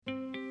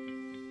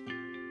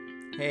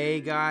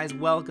Hey guys,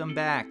 welcome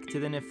back to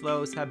the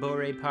Niflos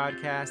Habore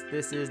podcast.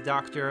 This is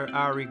Dr.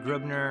 Ari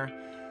Grubner.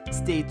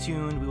 Stay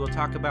tuned. We will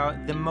talk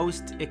about the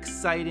most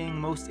exciting,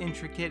 most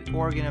intricate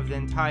organ of the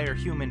entire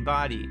human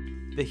body,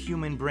 the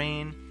human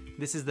brain.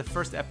 This is the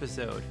first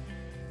episode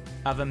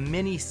of a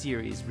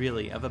mini-series,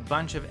 really, of a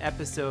bunch of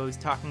episodes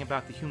talking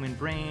about the human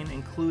brain,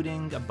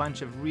 including a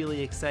bunch of really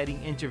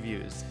exciting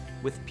interviews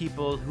with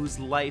people whose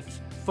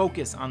life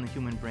focus on the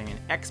human brain,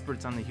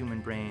 experts on the human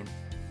brain.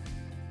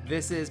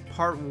 This is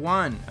part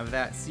one of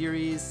that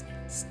series.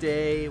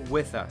 Stay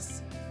with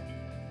us.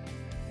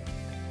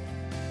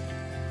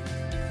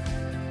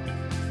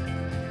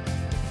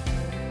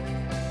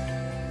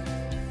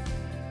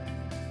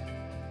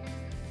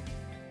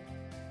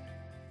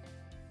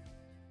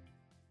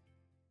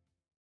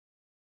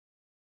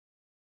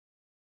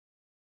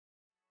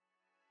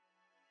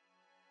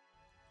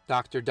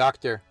 Doctor,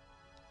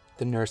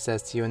 the nurse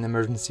says to you in the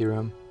emergency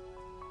room.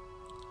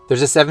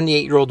 There's a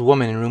 78-year-old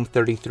woman in room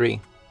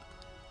 33.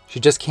 She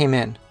just came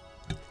in.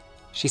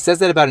 She says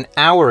that about an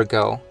hour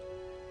ago,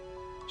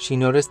 she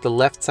noticed the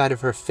left side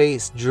of her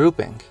face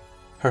drooping.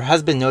 Her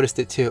husband noticed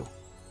it too.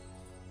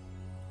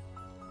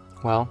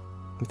 Well,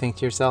 you think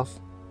to yourself,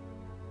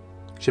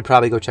 should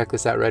probably go check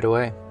this out right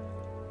away.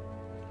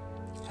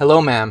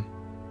 Hello, ma'am.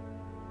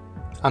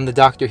 I'm the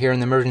doctor here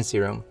in the emergency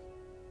room.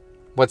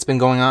 What's been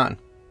going on?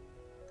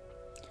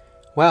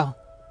 Well,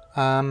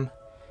 I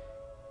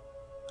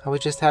was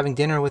just having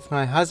dinner with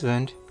my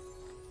husband.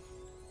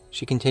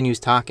 She continues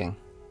talking.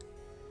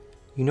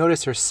 You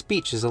notice her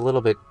speech is a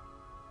little bit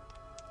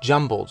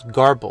jumbled,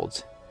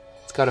 garbled.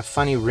 It's got a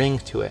funny ring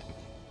to it.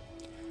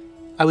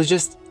 I was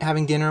just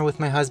having dinner with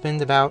my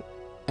husband about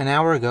an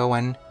hour ago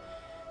when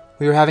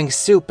we were having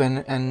soup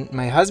and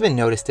my husband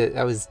noticed it.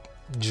 I was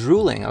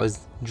drooling. I was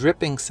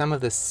dripping some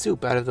of the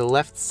soup out of the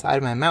left side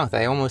of my mouth.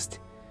 I almost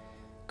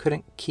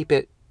couldn't keep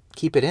it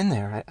in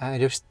there. I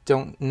just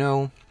don't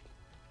know.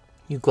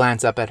 You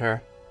glance up at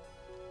her.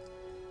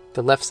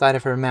 The left side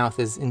of her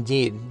mouth is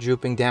indeed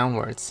drooping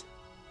downwards.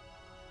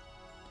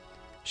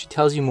 She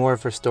tells you more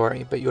of her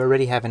story, but you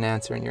already have an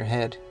answer in your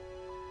head.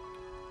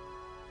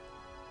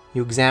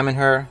 You examine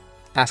her,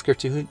 ask her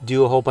to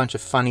do a whole bunch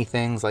of funny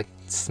things like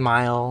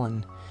smile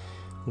and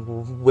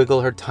wiggle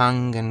her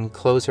tongue and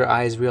close her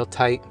eyes real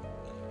tight.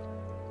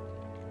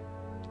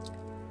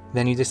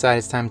 Then you decide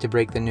it's time to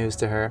break the news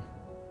to her.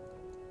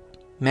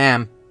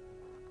 Ma'am,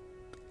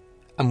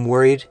 I'm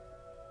worried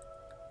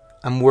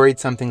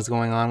something's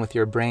going on with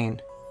your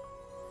brain.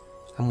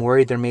 I'm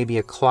worried there may be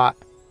a clot.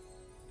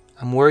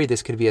 I'm worried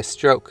this could be a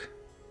stroke.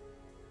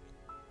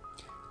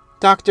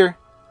 Doctor,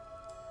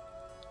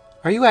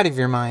 are you out of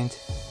your mind?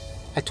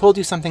 I told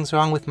you something's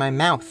wrong with my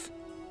mouth.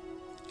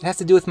 It has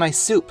to do with my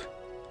soup.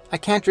 I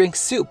can't drink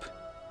soup.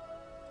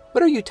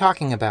 What are you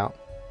talking about?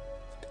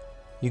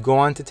 You go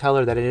on to tell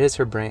her that it is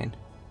her brain,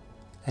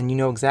 and you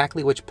know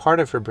exactly which part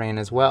of her brain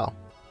as well.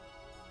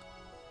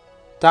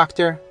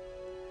 Doctor,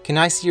 can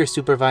I see your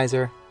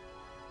supervisor?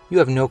 You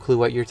have no clue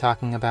what you're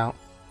talking about.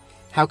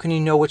 How can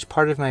you know which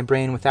part of my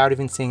brain without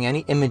even seeing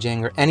any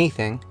imaging or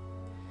anything?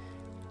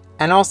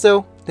 And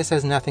also, this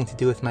has nothing to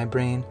do with my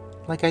brain.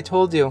 Like I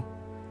told you,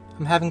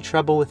 I'm having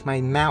trouble with my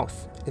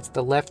mouth. It's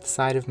the left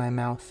side of my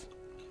mouth.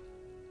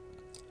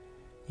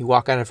 You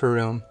walk out of her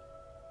room.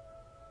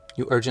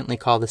 You urgently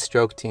call the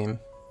stroke team.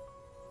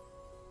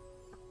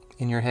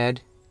 In your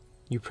head,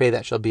 you pray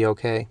that she'll be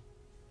okay.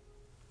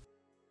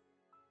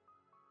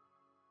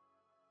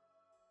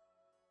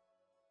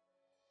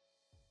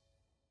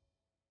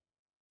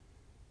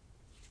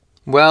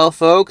 Well,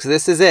 folks,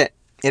 this is it.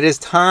 It is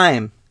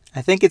time.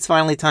 I think it's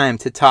finally time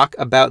to talk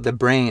about the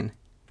brain.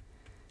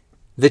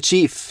 The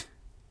chief.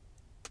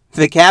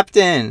 The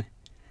captain.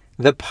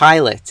 The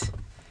pilot.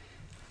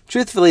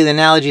 Truthfully, the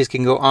analogies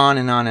can go on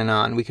and on and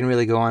on. We can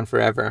really go on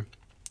forever.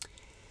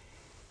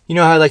 You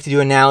know how I like to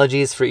do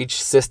analogies for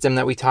each system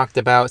that we talked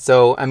about?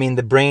 So,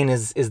 the brain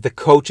is the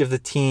coach of the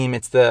team.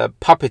 It's the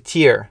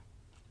puppeteer.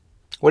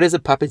 What is a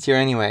puppeteer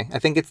anyway? I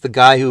think it's the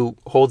guy who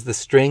holds the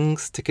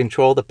strings to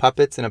control the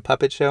puppets in a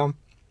puppet show.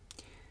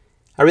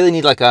 I really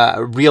need like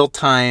a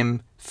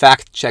real-time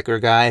fact checker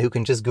guy who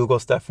can just Google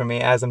stuff for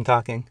me as I'm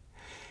talking.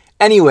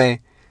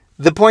 Anyway,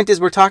 the point is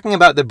we're talking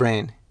about the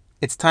brain.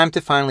 It's time to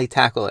finally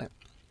tackle it.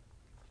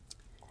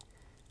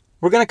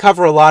 We're going to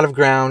cover a lot of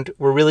ground.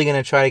 We're really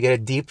going to try to get a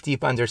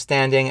deep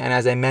understanding. And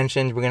as I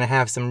mentioned, we're going to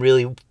have some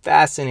really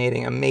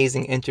fascinating,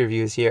 amazing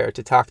interviews here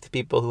to talk to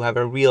people who have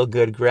a real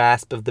good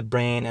grasp of the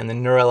brain and the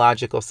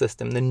neurological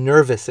system, the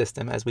nervous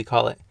system, as we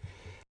call it.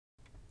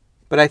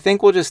 But I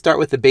think we'll just start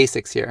with the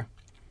basics here.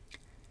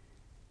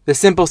 The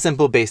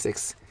simple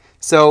basics.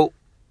 So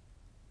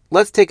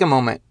let's take a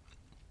moment.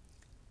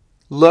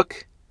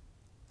 Look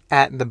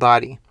at the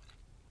body.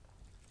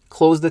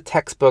 Close the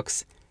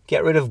textbooks.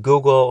 Get rid of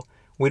Google.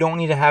 We don't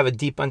need to have a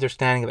deep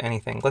understanding of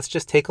anything. Let's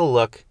just take a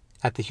look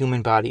at the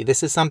human body.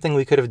 This is something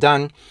we could have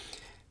done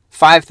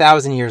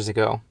 5,000 years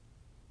ago,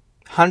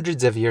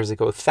 hundreds of years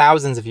ago,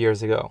 thousands of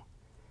years ago.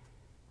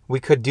 We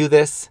could do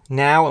this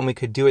now and we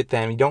could do it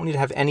then. We don't need to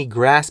have any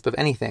grasp of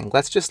anything.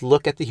 Let's just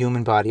look at the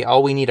human body.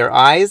 All we need are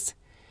eyes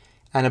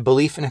and a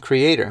belief in a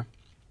creator.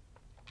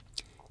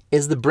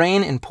 Is the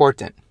brain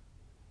important?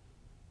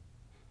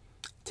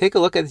 Take a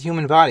look at the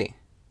human body.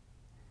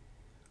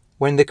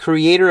 When the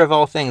creator of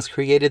all things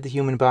created the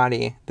human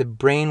body, the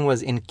brain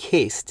was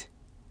encased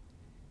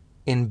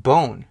in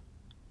bone.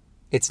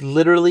 It's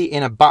literally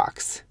in a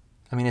box.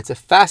 I mean, it's a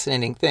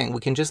fascinating thing. We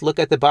can just look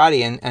at the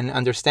body and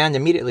understand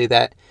immediately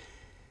that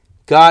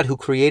God, who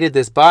created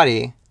this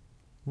body,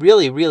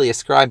 really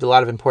ascribed a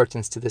lot of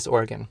importance to this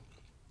organ.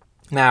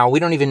 Now, we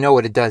don't even know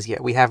what it does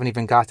yet. We haven't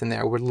even gotten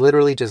there. We're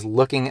literally just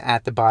looking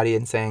at the body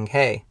and saying,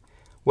 hey,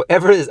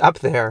 whatever is up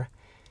there,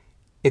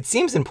 it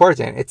seems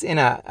important. It's in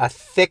a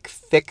thick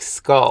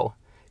skull,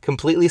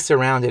 completely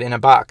surrounded in a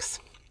box.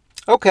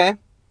 Okay,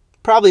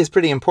 probably is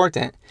pretty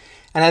important.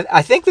 And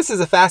I think this is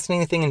a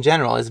fascinating thing in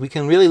general, is we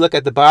can really look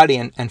at the body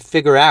and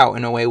figure out,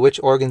 in a way, which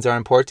organs are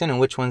important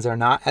and which ones are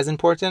not as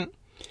important.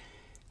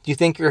 Do you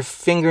think your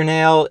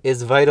fingernail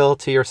is vital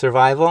to your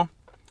survival?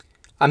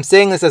 I'm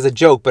saying this as a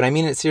joke, but I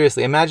mean it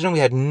seriously. Imagine we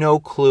had no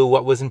clue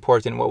what was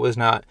important, what was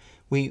not.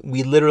 We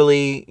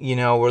literally,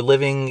 we're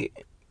living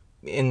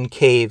in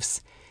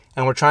caves,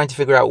 and we're trying to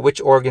figure out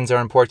which organs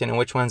are important and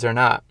which ones are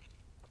not.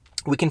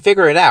 We can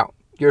figure it out.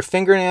 Your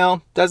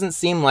fingernail doesn't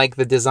seem like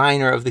the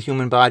designer of the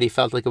human body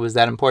felt like it was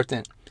that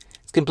important.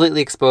 It's completely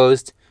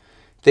exposed.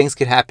 Things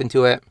could happen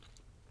to it.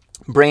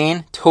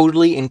 Brain,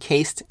 totally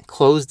encased,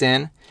 closed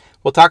in.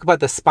 We'll talk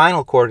about the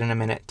spinal cord in a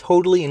minute.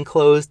 Totally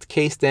enclosed,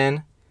 cased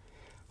in.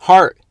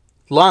 Heart,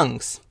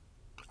 lungs.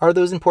 Are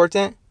those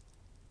important?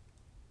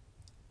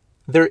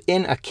 They're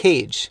in a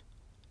cage.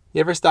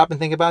 You ever stop and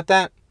think about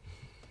that?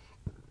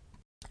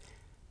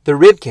 The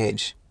rib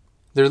cage.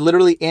 They're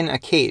literally in a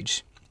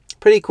cage.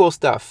 Pretty cool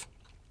stuff.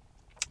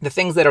 The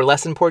things that are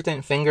less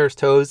important, fingers,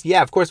 toes,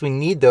 yeah, of course we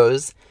need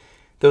those.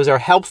 Those are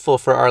helpful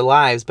for our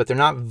lives, but they're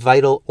not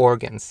vital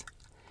organs.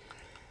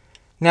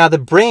 Now the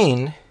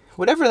brain,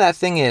 whatever that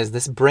thing is,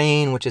 this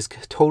brain which is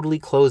totally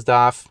closed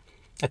off,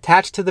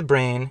 attached to the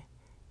brain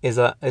is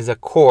a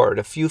cord,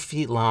 a few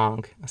feet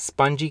long, a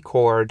spongy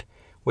cord,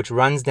 which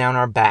runs down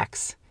our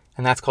backs,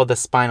 and that's called the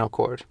spinal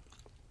cord.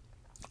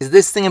 Is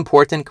this thing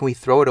important? Can we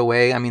throw it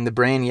away? I mean, the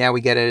brain, yeah, we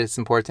get it, it's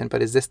important,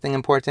 but is this thing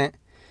important?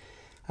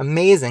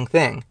 Amazing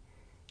thing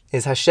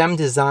is Hashem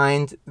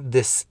designed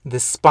this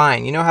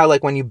spine. You know how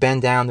like when you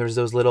bend down, there's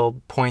those little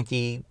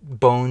pointy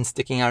bones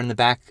sticking out in the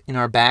back, in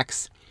our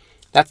backs?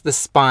 That's the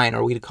spine,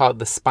 or we'd call it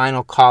the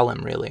spinal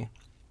column, really.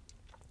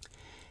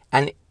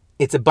 And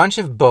it's a bunch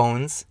of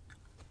bones,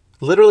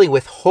 literally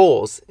with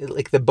holes.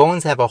 Like the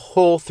bones have a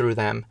hole through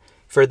them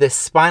for this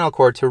spinal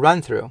cord to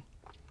run through.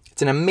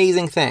 It's an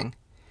amazing thing.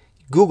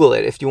 Google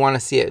it if you want to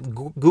see it.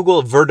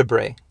 Google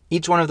vertebrae.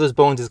 Each one of those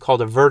bones is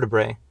called a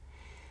vertebrae.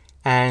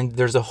 And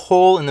there's a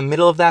hole in the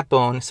middle of that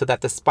bone so that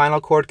the spinal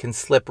cord can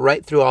slip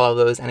right through all of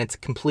those, and it's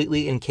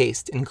completely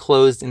encased,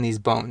 enclosed in these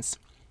bones.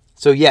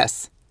 So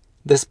yes,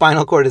 the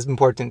spinal cord is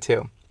important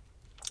too.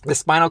 The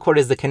spinal cord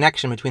is the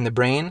connection between the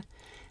brain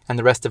and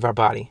the rest of our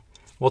body.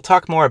 We'll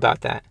talk more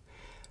about that.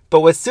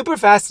 But what's super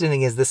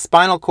fascinating is the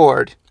spinal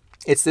cord.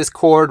 It's this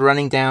cord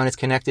running down, it's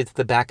connected to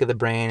the back of the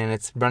brain, and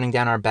it's running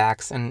down our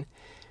backs. And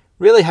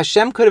really,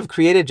 Hashem could have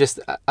created just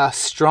a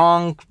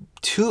strong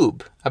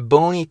tube, a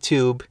bony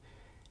tube,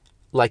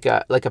 like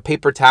a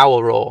paper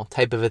towel roll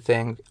type of a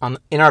thing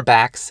in our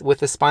backs with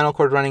the spinal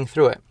cord running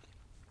through it.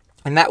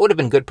 And that would have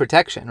been good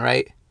protection,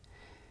 right?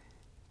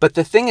 But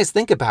the thing is,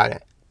 think about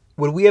it.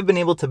 Would we have been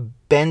able to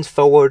bend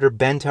forward or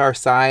bend to our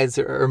sides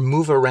or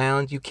move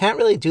around? You can't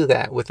really do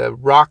that with a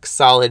rock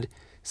solid,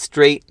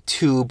 straight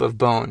tube of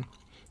bone.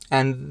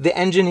 And the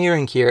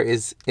engineering here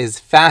is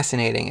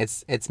fascinating.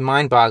 It's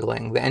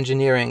mind-boggling. The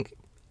engineering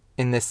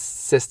in this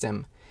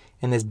system,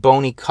 in this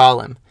bony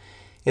column,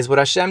 is what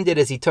Hashem did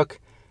is he took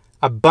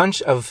a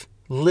bunch of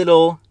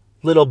little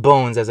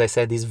bones, as I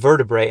said, these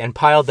vertebrae, and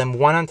piled them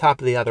one on top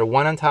of the other,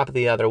 one on top of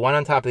the other, one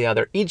on top of the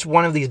other. Each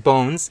one of these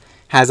bones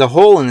has a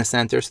hole in the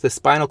center so the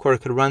spinal cord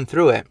could run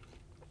through it.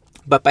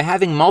 But by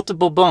having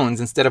multiple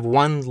bones instead of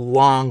one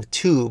long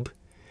tube,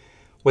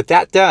 what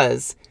that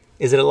does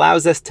is it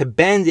allows us to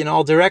bend in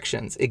all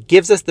directions. It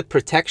gives us the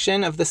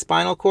protection of the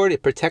spinal cord.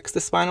 It protects the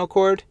spinal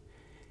cord,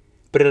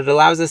 but it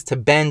allows us to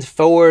bend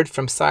forward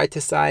from side to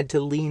side, to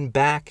lean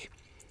back.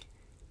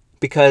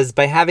 Because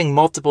by having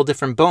multiple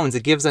different bones,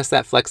 it gives us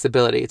that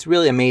flexibility. It's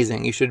really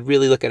amazing. You should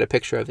really look at a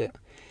picture of it.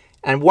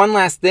 And one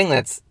last thing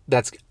that's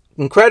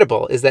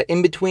incredible is that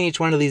in between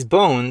each one of these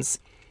bones,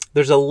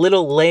 there's a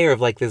little layer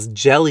of like this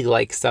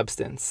jelly-like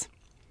substance.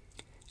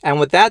 And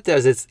what that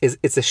does is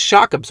it's a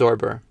shock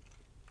absorber.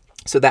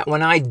 So that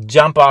when I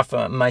jump off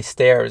my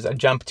stairs, I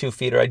jump 2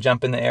 feet or I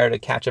jump in the air to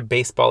catch a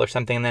baseball or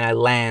something and then I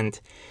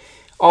land,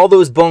 all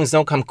those bones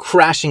don't come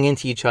crashing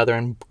into each other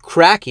and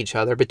crack each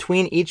other.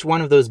 Between each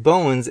one of those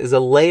bones is a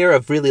layer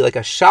of really like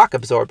a shock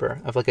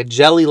absorber, of like a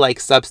jelly-like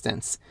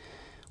substance,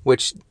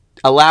 which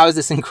allows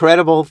this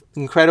incredible,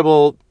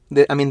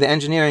 the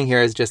engineering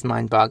here is just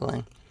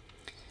mind-boggling.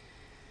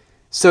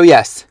 So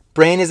yes,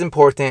 brain is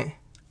important,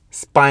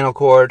 spinal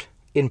cord,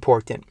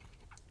 important.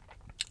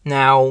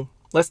 Now,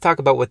 let's talk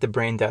about what the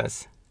brain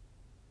does.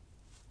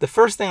 The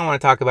first thing I want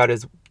to talk about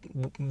is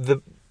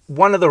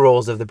one of the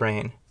roles of the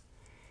brain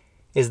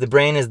is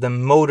the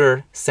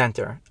motor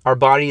center. Our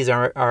bodies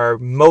are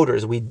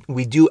motors.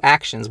 We do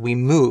actions. We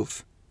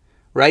move,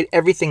 right?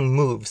 Everything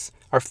moves.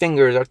 Our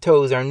fingers, our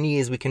toes, our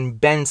knees. We can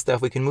bend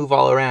stuff. We can move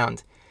all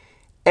around.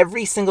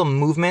 Every single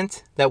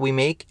movement that we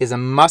make is a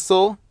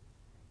muscle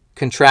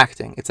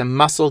contracting. It's a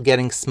muscle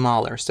getting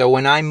smaller. So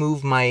when I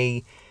move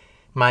my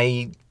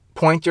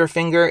pointer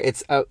finger,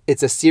 it's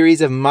a series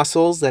of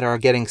muscles that are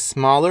getting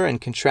smaller and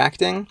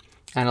contracting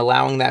and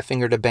allowing that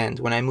finger to bend.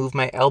 When I move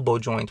my elbow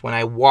joint, when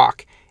I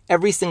walk,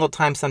 every single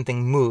time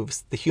something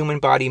moves, the human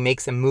body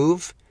makes a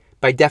move.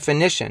 By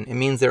definition, it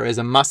means there is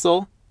a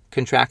muscle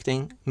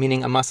contracting,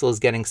 meaning a muscle is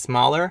getting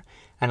smaller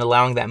and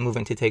allowing that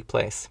movement to take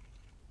place.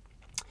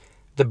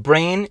 The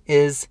brain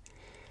is,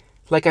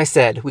 like I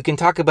said, we can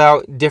talk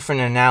about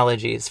different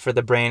analogies for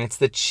the brain. It's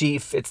the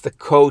chief, it's the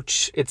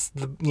coach, it's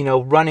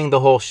running the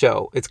whole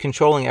show. It's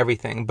controlling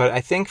everything. But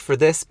I think for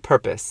this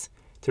purpose,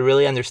 to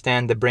really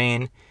understand the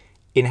brain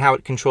in how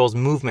it controls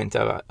movement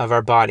of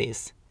our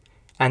bodies,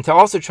 and to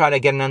also try to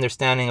get an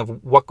understanding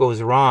of what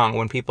goes wrong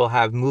when people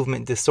have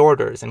movement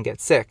disorders and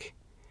get sick,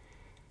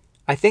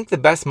 I think the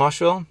best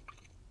mushroom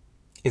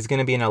is going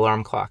to be an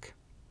alarm clock.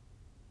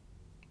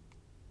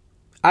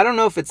 I don't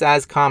know if it's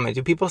as common.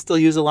 Do people still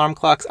use alarm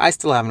clocks? I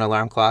still have an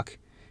alarm clock.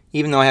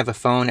 Even though I have a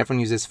phone, everyone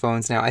uses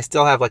phones now. I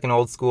still have like an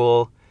old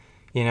school,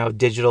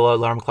 digital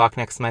alarm clock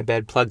next to my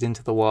bed plugged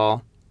into the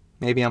wall.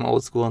 Maybe I'm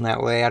old school in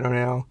that way. I don't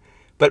know.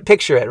 But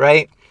picture it,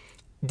 right?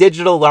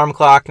 Digital alarm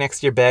clock next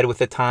to your bed with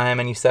the time,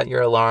 and you set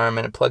your alarm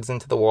and it plugs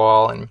into the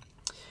wall, and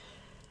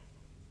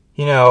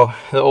the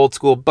old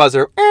school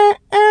buzzer.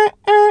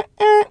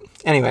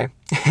 Anyway,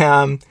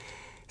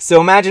 so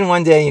imagine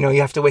one day,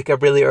 you have to wake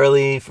up really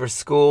early for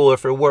school or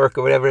for work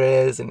or whatever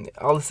it is, and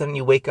all of a sudden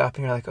you wake up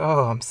and you're like,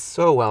 oh, I'm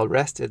so well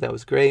rested. That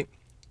was great.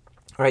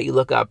 All right, you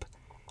look up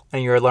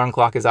and your alarm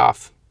clock is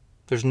off.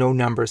 There's no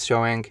numbers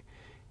showing.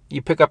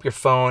 You pick up your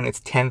phone,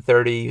 it's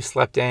 10:30, you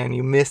slept in,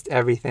 you missed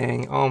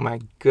everything. Oh my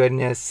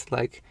goodness,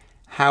 like,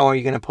 how are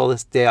you going to pull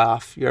this day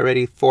off? You're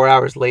already 4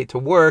 hours late to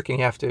work and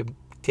you have to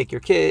take your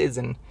kids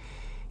and,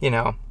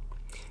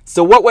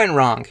 So what went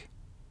wrong?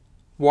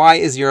 Why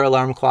is your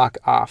alarm clock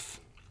off?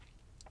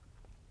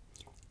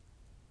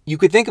 You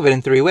could think of it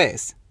in three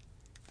ways.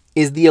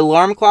 Is the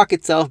alarm clock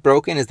itself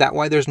broken? Is that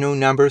why there's no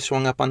numbers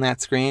showing up on that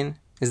screen?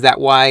 Is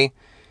that why,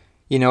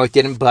 it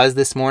didn't buzz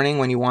this morning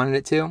when you wanted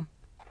it to?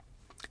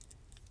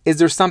 Is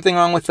there something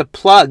wrong with the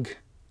plug?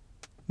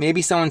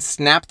 Maybe someone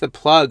snapped the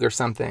plug or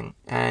something,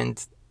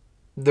 and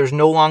there's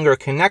no longer a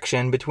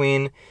connection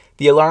between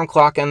the alarm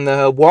clock and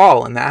the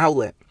wall and the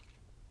outlet.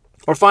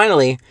 Or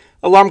finally,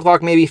 alarm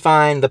clock may be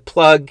fine. The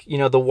plug,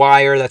 the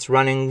wire that's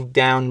running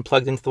down and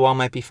plugged into the wall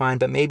might be fine,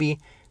 but maybe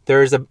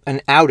there's an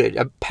outage,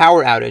 a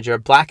power outage or a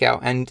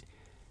blackout, and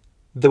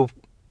the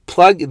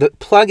plug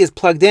is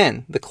plugged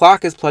in. The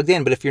clock is plugged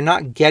in, but if you're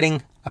not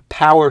getting a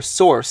power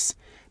source,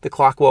 the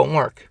clock won't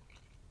work.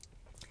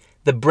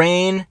 The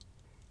brain,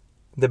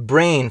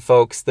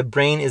 folks, the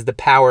brain is the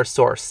power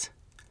source.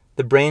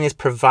 The brain is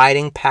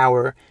providing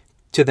power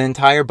to the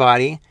entire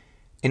body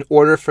in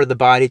order for the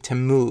body to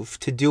move,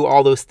 to do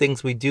all those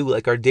things we do,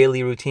 like our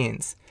daily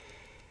routines.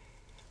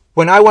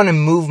 When I want to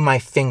move my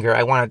finger,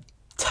 I want to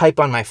type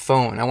on my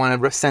phone, I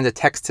want to send a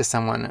text to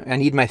someone, I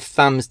need my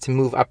thumbs to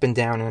move up and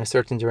down in a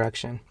certain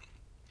direction.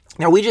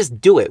 Now, we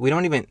just do it. We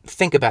don't even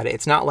think about it.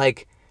 It's not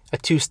like a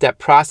two-step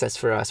process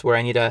for us where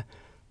I need to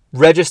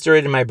register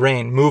it in my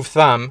brain, move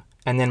thumb,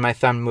 and then my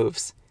thumb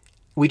moves.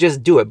 We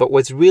just do it. But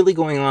what's really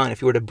going on,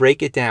 if you were to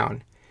break it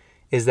down,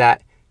 is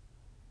that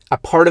a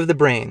part of the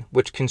brain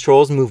which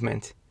controls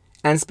movement,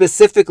 and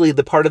specifically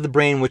the part of the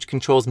brain which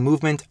controls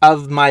movement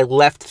of my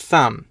left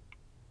thumb,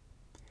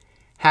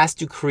 has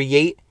to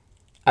create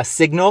a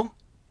signal.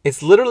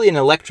 It's literally an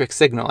electric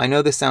signal. I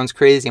know this sounds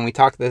crazy, and we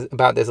talked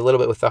about this a little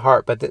bit with the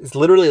heart, but it's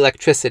literally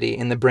electricity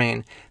in the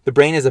brain. The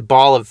brain is a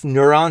ball of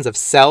neurons, of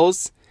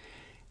cells.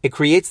 It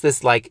creates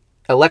this like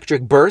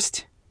electric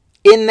burst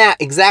in that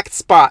exact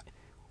spot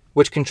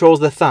which controls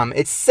the thumb.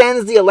 It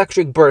sends the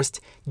electric burst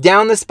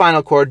down the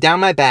spinal cord, down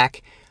my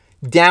back,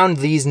 down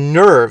these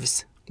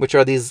nerves, which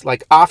are these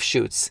like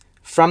offshoots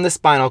from the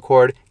spinal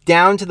cord,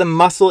 down to the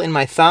muscle in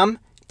my thumb,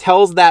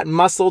 tells that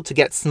muscle to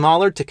get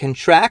smaller, to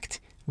contract.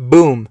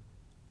 Boom.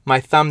 My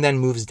thumb then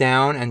moves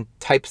down and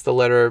types the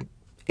letter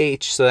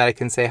H so that I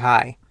can say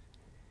hi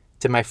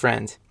to my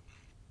friend,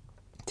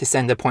 to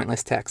send a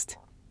pointless text,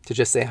 to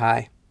just say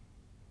hi,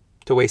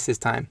 to waste his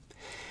time.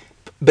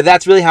 But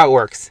that's really how it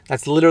works.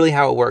 That's literally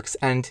how it works.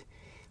 And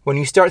when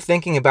you start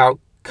thinking about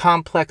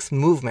complex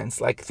movements,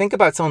 like think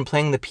about someone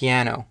playing the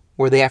piano,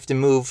 where they have to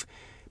move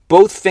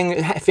both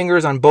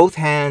fingers on both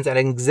hands at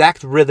an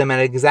exact rhythm, at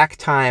an exact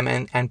time,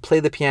 and play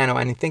the piano,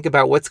 and think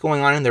about what's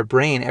going on in their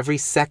brain every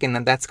second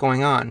that that's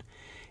going on,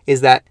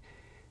 is that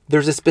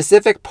there's a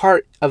specific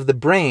part of the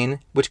brain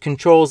which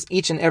controls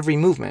each and every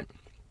movement.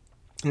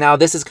 Now,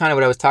 this is kind of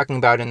what I was talking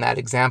about in that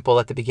example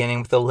at the beginning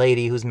with the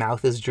lady whose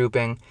mouth is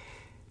drooping.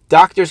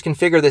 Doctors can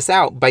figure this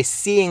out by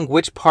seeing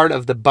which part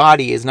of the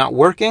body is not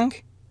working,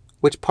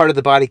 which part of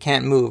the body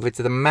can't move. It's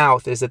the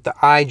mouth. Is it the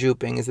eye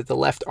drooping? Is it the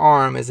left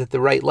arm? Is it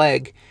the right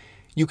leg?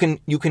 You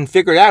can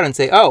figure it out and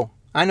say, oh,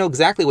 I know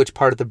exactly which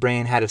part of the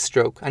brain had a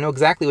stroke. I know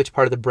exactly which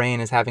part of the brain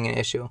is having an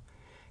issue.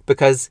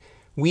 Because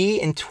we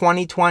in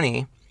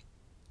 2020,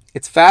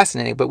 it's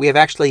fascinating, but we have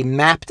actually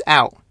mapped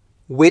out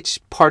which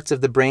parts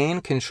of the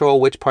brain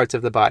control which parts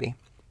of the body.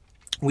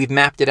 We've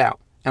mapped it out,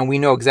 and we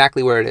know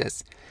exactly where it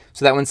is.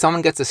 So that when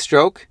someone gets a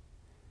stroke,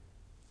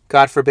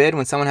 God forbid,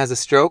 when someone has a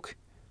stroke,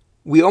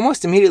 we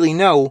almost immediately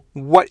know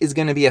what is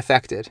going to be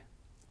affected.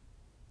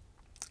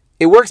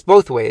 It works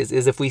both ways,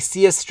 is if we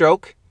see a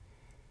stroke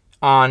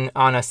on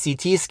a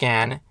CT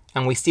scan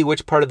and we see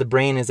which part of the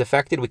brain is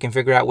affected, we can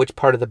figure out which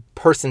part of the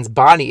person's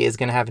body is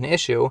going to have an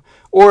issue,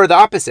 or the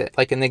opposite,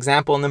 like in the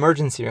example in the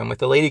emergency room, if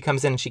the lady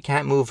comes in and she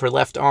can't move her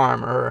left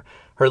arm or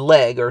her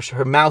leg, or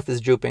her mouth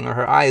is drooping or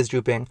her eye is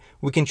drooping,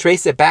 we can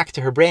trace it back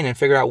to her brain and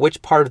figure out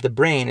which part of the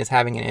brain is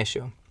having an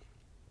issue.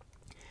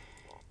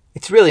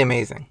 It's really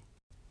amazing.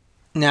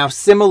 Now,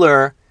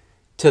 similar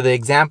to the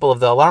example of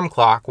the alarm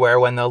clock, where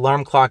when the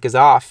alarm clock is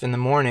off in the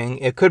morning,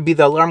 it could be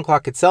the alarm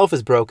clock itself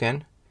is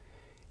broken.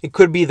 It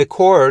could be the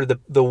cord,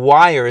 the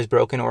wire is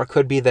broken, or it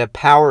could be the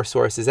power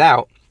source is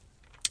out.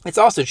 It's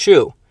also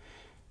true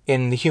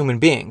in the human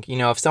being.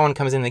 If someone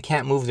comes in and they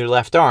can't move their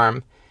left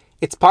arm,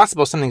 it's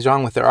possible something's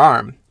wrong with their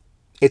arm.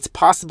 It's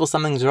possible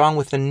something's wrong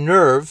with the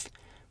nerve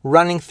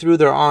running through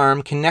their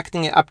arm,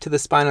 connecting it up to the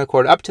spinal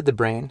cord, up to the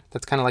brain.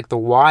 That's kind of like the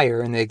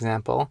wire in the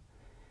example.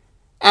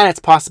 And it's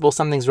possible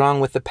something's wrong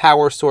with the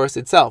power source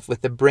itself,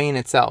 with the brain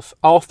itself.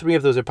 All three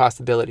of those are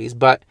possibilities.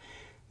 But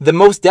the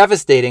most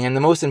devastating and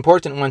the most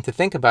important one to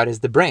think about is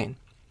the brain.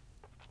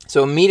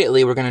 So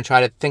immediately we're going to try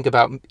to think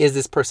about, is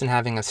this person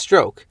having a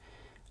stroke?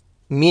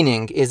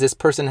 Meaning, is this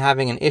person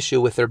having an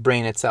issue with their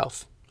brain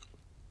itself?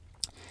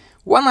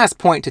 One last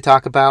point to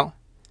talk about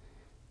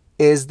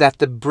is that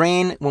the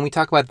brain, when we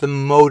talk about the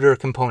motor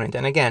component,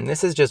 and again,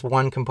 this is just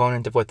one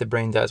component of what the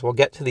brain does. We'll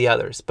get to the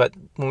others. But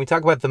when we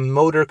talk about the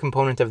motor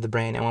component of the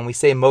brain, and when we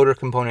say motor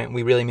component,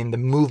 we really mean the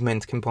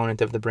movement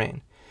component of the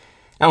brain.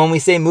 And when we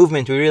say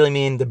movement, we really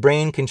mean the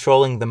brain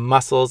controlling the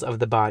muscles of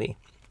the body.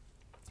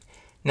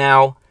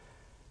 Now,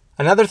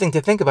 another thing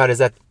to think about is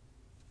that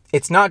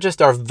it's not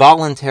just our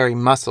voluntary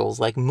muscles,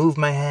 like move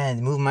my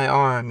hand, move my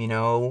arm,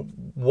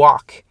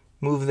 walk,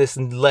 move this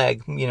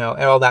leg, and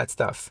all that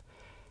stuff.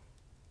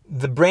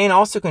 The brain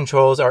also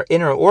controls our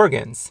inner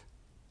organs,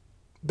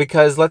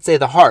 because let's say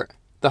the heart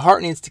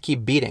needs to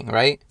keep beating,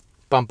 right?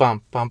 Bump,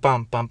 bump, bump,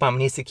 bump, bump, bump. It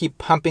needs to keep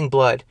pumping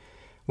blood.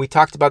 We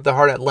talked about the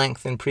heart at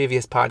length in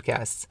previous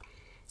podcasts.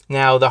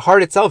 Now, the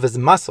heart itself is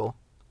muscle,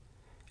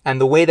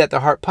 and the way that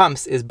the heart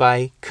pumps is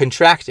by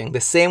contracting.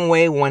 The same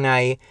way when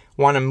I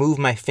want to move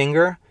my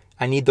finger,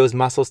 I need those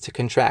muscles to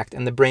contract,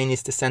 and the brain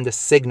needs to send a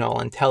signal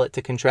and tell it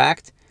to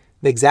contract.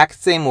 The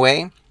exact same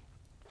way,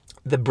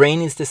 the brain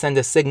needs to send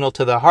a signal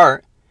to the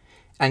heart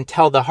and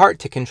tell the heart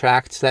to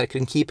contract so that it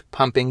can keep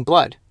pumping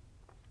blood.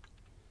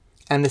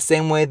 And the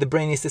same way, the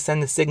brain needs to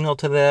send the signal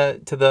to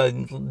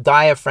the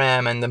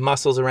diaphragm and the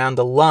muscles around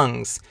the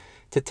lungs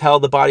to tell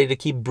the body to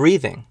keep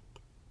breathing.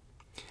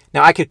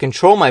 Now, I could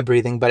control my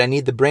breathing, but I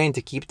need the brain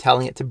to keep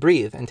telling it to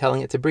breathe and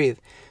telling it to breathe.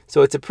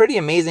 So it's a pretty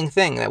amazing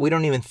thing that we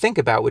don't even think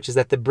about, which is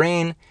that the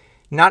brain,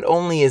 not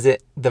only is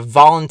it the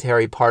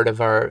voluntary part of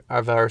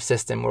our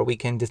system where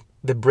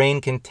the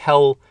brain can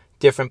tell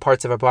different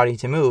parts of our body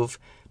to move,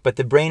 but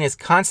the brain is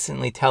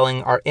constantly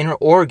telling our inner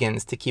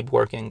organs to keep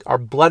working, our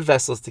blood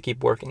vessels to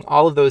keep working,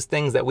 all of those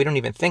things that we don't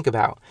even think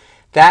about.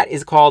 That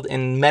is called,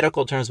 in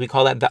medical terms, we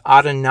call that the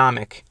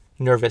autonomic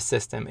nervous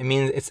system. It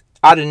means it's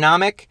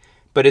autonomic,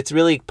 but it's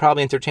really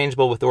probably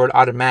interchangeable with the word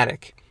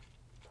automatic.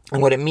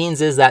 And what it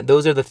means is that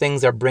those are the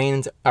things our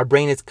brain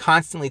is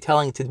constantly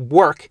telling to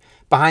work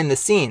behind the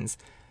scenes,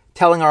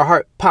 telling our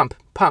heart, pump,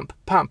 pump,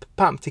 pump,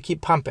 pump, to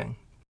keep pumping.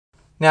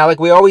 Now,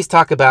 like we always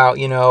talk about,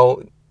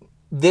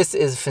 this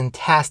is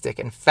fantastic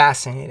and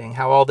fascinating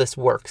how all this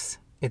works.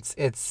 It's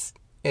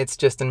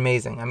just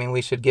amazing. I mean,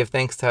 we should give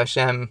thanks to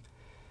Hashem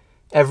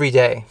every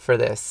day for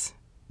this.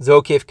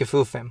 Zokif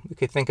Kefufim. We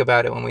could think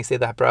about it when we say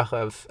that bracha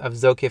of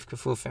Zokif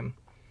Kefufim,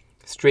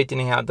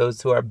 straightening out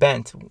those who are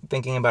bent,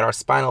 thinking about our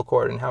spinal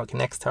cord and how it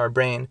connects to our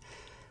brain.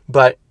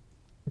 But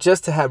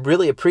just to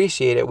really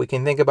appreciate it, we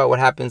can think about what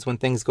happens when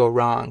things go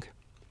wrong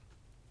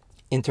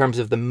in terms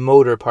of the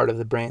motor part of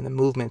the brain, the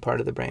movement part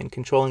of the brain,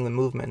 controlling the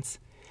movements.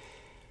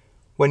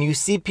 When you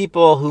see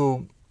people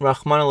who,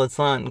 Rahman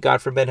al-Islan,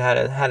 God forbid,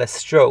 had a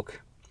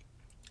stroke,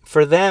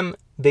 for them,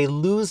 they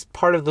lose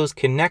part of those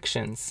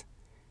connections.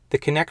 The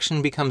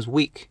connection becomes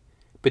weak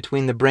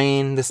between the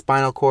brain, the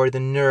spinal cord, the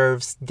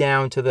nerves,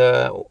 down to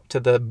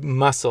the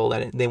muscle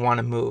that they want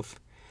to move.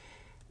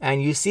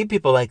 And you see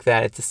people like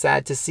that. It's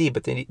sad to see,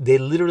 but they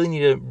literally need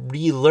to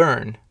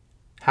relearn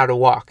how to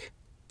walk,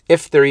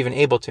 if they're even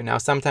able to. Now,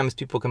 sometimes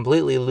people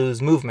completely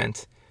lose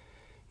movement.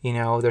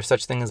 There's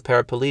such thing as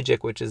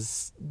paraplegic, which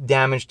is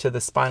damage to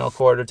the spinal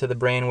cord or to the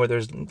brain where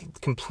there's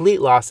complete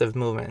loss of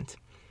movement.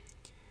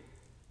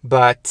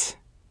 But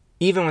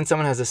even when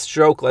someone has a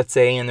stroke, let's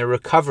say, and they're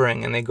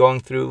recovering and they're going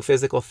through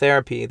physical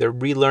therapy, they're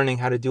relearning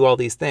how to do all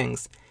these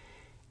things,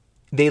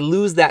 they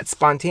lose that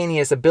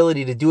spontaneous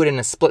ability to do it in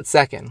a split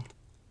second.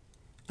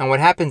 And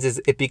what happens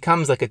is it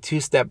becomes like a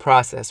two-step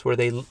process where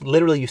they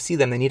literally, you see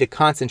them, they need to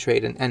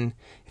concentrate. And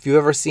if you've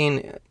ever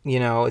seen,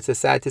 it's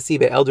sad to see,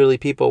 but elderly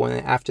people,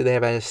 after they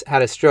have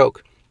had a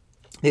stroke,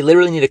 they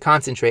literally need to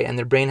concentrate, and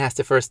their brain has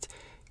to first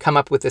come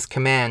up with this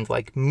command,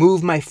 like,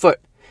 move my foot.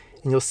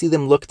 And you'll see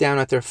them look down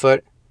at their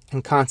foot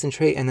and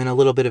concentrate, and then a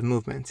little bit of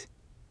movement.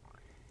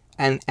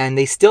 And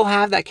they still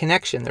have that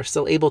connection. They're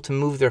still able to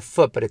move their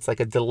foot, but it's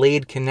like a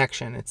delayed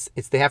connection. It's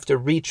they have to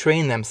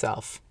retrain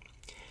themselves.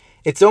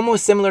 It's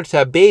almost similar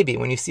to a baby.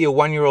 When you see a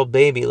 1-year-old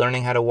baby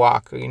learning how to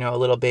walk, or, a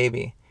little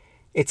baby,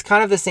 it's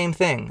kind of the same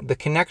thing. The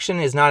connection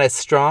is not as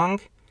strong.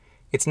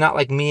 It's not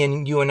like me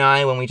and you and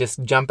I when we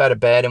just jump out of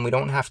bed and we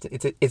don't have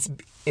to.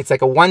 It's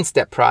like a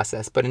one-step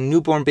process. But in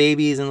newborn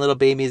babies and little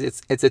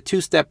babies, it's a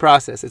two-step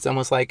process. It's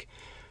almost like,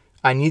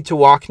 I need to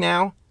walk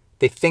now.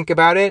 They think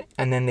about it,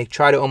 and then they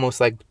try to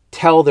almost like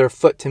tell their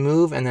foot to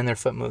move, and then their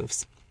foot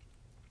moves.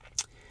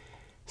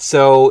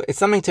 So it's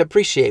something to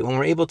appreciate when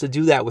we're able to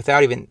do that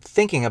without even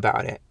thinking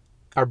about it.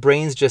 Our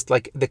brains just,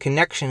 like, the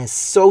connection is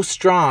so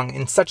strong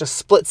in such a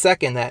split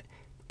second that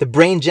the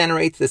brain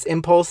generates this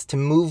impulse to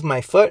move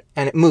my foot,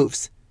 and it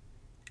moves.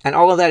 And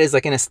all of that is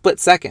like in a split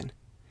second.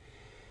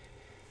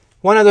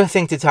 One other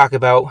thing to talk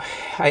about,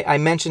 I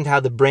mentioned how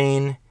the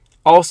brain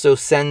also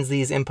sends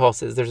these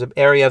impulses. There's an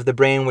area of the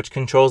brain which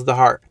controls the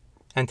heart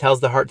and tells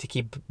the heart to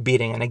keep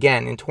beating. And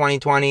again, in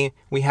 2020,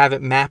 we have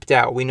it mapped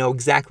out. We know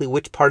exactly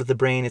which part of the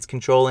brain is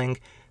controlling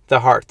the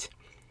heart.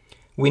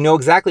 We know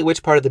exactly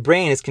which part of the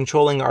brain is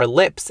controlling our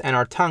lips and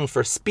our tongue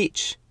for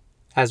speech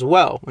as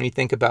well, when you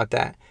think about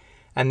that.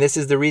 And this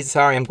is the reason,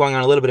 sorry, I'm going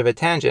on a little bit of a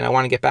tangent. I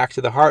want to get back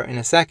to the heart in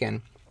a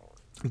second.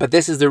 But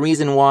this is the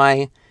reason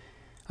why,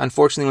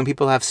 unfortunately, when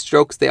people have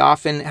strokes, they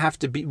often have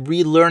to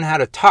relearn how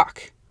to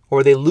talk,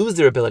 or they lose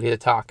their ability to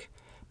talk.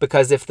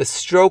 Because if the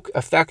stroke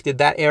affected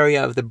that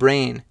area of the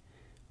brain,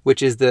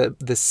 which is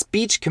the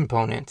speech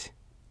component,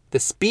 the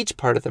speech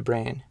part of the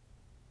brain,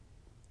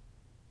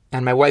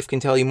 and my wife can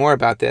tell you more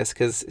about this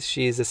because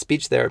she's a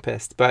speech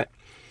therapist, but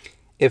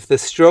if the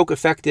stroke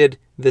affected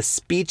the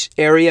speech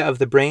area of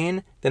the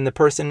brain, then the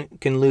person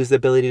can lose the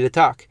ability to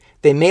talk.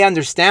 They may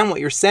understand what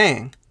you're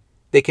saying.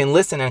 They can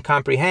listen and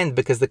comprehend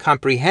because the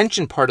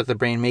comprehension part of the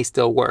brain may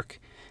still work.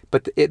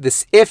 But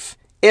if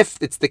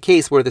it's the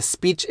case where the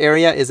speech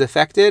area is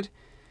affected,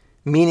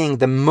 meaning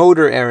the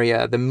motor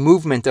area, the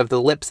movement of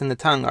the lips and the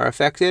tongue are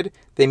affected,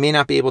 they may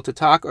not be able to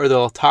talk, or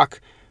they'll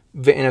talk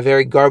in a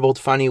very garbled,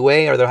 funny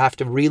way, or they'll have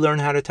to relearn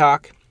how to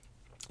talk.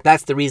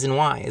 That's the reason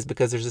why, is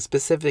because there's a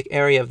specific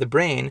area of the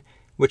brain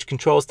which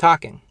controls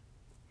talking.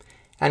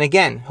 And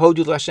again,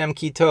 Hodul Hashem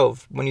Ki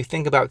Tov, when you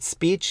think about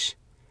speech,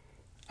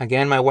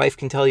 again, my wife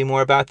can tell you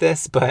more about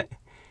this, but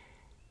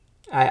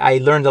I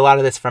learned a lot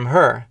of this from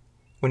her.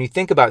 When you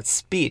think about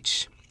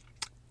speech,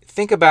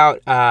 think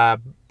about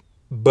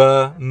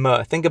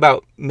b-m. Think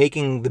about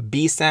making the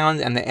B sound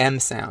and the M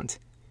sound.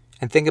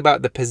 And think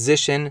about the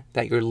position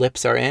that your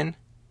lips are in.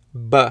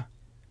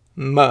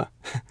 B-m.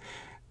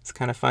 It's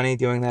kind of funny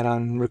doing that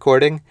on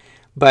recording.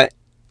 But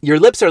your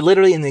lips are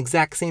literally in the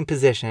exact same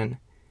position.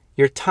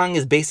 Your tongue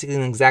is basically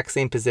in the exact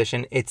same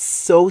position. It's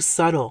so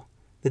subtle.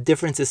 The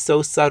difference is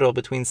so subtle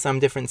between some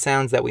different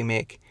sounds that we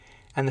make.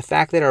 And the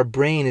fact that our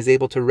brain is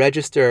able to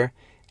register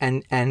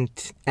and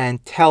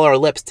tell our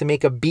lips to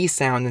make a B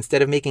sound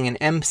instead of making an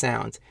M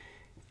sound,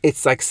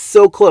 it's like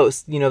so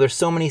close. There's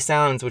so many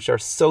sounds which are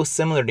so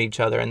similar to each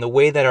other, and the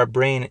way that our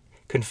brain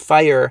can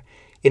fire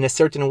in a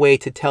certain way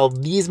to tell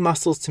these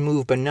muscles to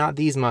move but not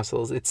these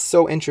muscles, it's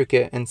so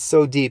intricate and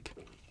so deep.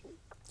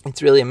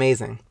 It's really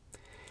amazing.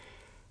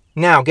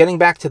 Now, getting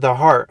back to the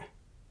heart.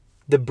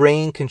 The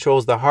brain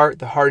controls the heart.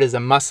 The heart is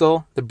a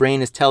muscle. The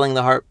brain is telling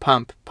the heart,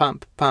 pump,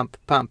 pump, pump,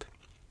 pump.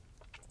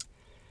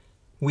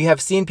 We have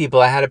seen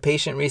people. I had a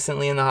patient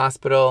recently in the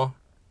hospital.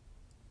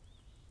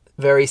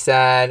 Very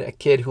sad. A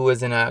kid who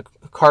was in a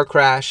car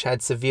crash,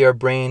 had severe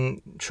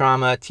brain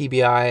trauma,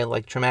 TBI,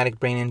 like traumatic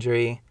brain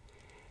injury,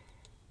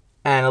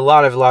 and a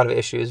lot of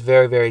issues.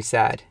 Very, very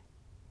sad.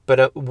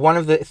 But one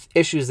of the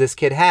issues this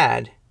kid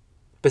had,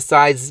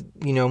 besides,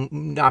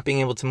 not being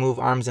able to move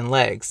arms and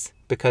legs,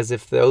 because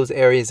if those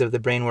areas of the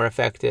brain were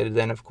affected,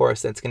 then of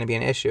course that's going to be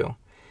an issue.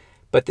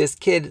 But this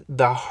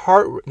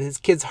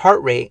kid's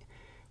heart rate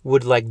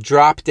would like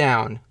drop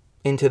down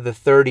into the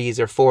 30s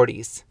or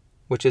 40s,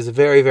 which is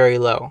very, very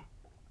low.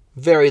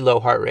 Very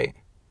low heart rate.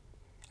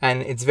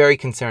 And it's very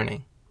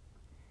concerning.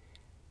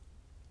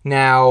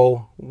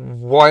 Now,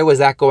 why was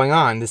that going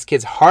on? This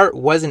kid's heart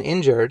wasn't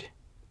injured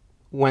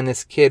when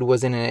this kid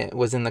was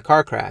in the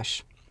car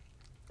crash.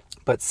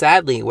 But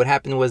sadly, what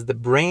happened was the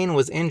brain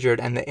was injured,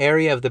 and the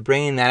area of the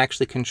brain that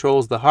actually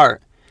controls the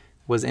heart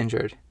was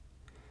injured.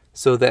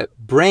 So that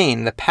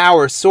brain, the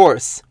power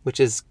source, which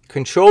is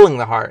controlling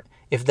the heart,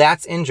 if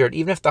that's injured,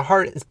 even if the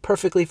heart is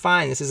perfectly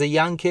fine, this is a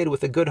young kid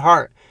with a good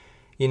heart,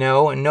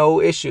 and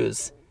no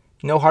issues,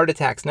 no heart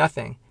attacks,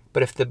 nothing.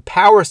 But if the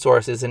power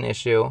source is an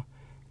issue,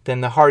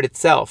 then the heart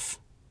itself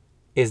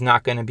is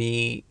not going to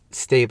be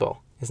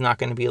stable. It's not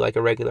going to be like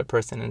a regular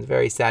person, and it's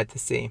very sad to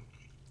see.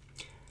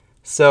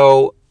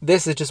 So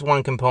this is just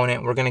one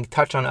component. We're going to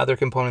touch on other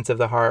components of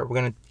the heart. We're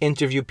going to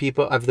interview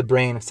people of the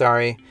brain,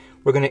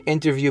 We're going to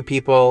interview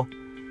people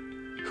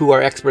who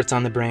are experts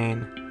on the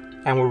brain,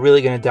 and we're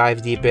really going to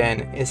dive deep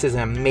in. This is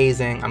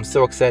amazing. I'm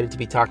so excited to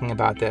be talking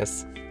about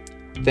this.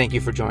 Thank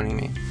you for joining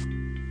me.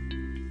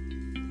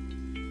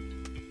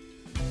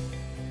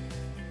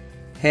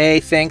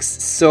 Hey, thanks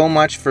so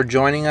much for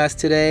joining us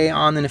today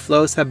on the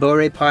Niflos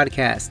Habore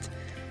podcast.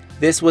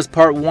 This was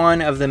part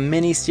 1 of the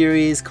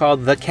mini-series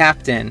called The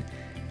Captain,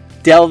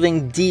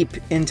 delving deep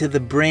into the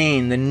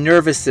brain, the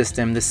nervous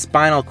system, the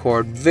spinal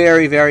cord.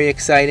 Very, very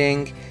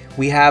exciting.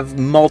 We have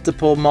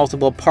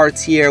multiple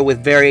parts here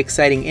with very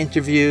exciting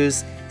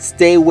interviews.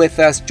 Stay with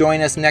us.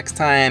 Join us next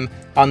time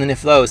on the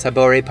Niflos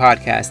Habore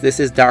podcast. This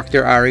is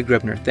Dr. Ari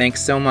Gribner.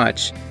 Thanks so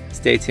much.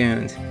 Stay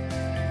tuned.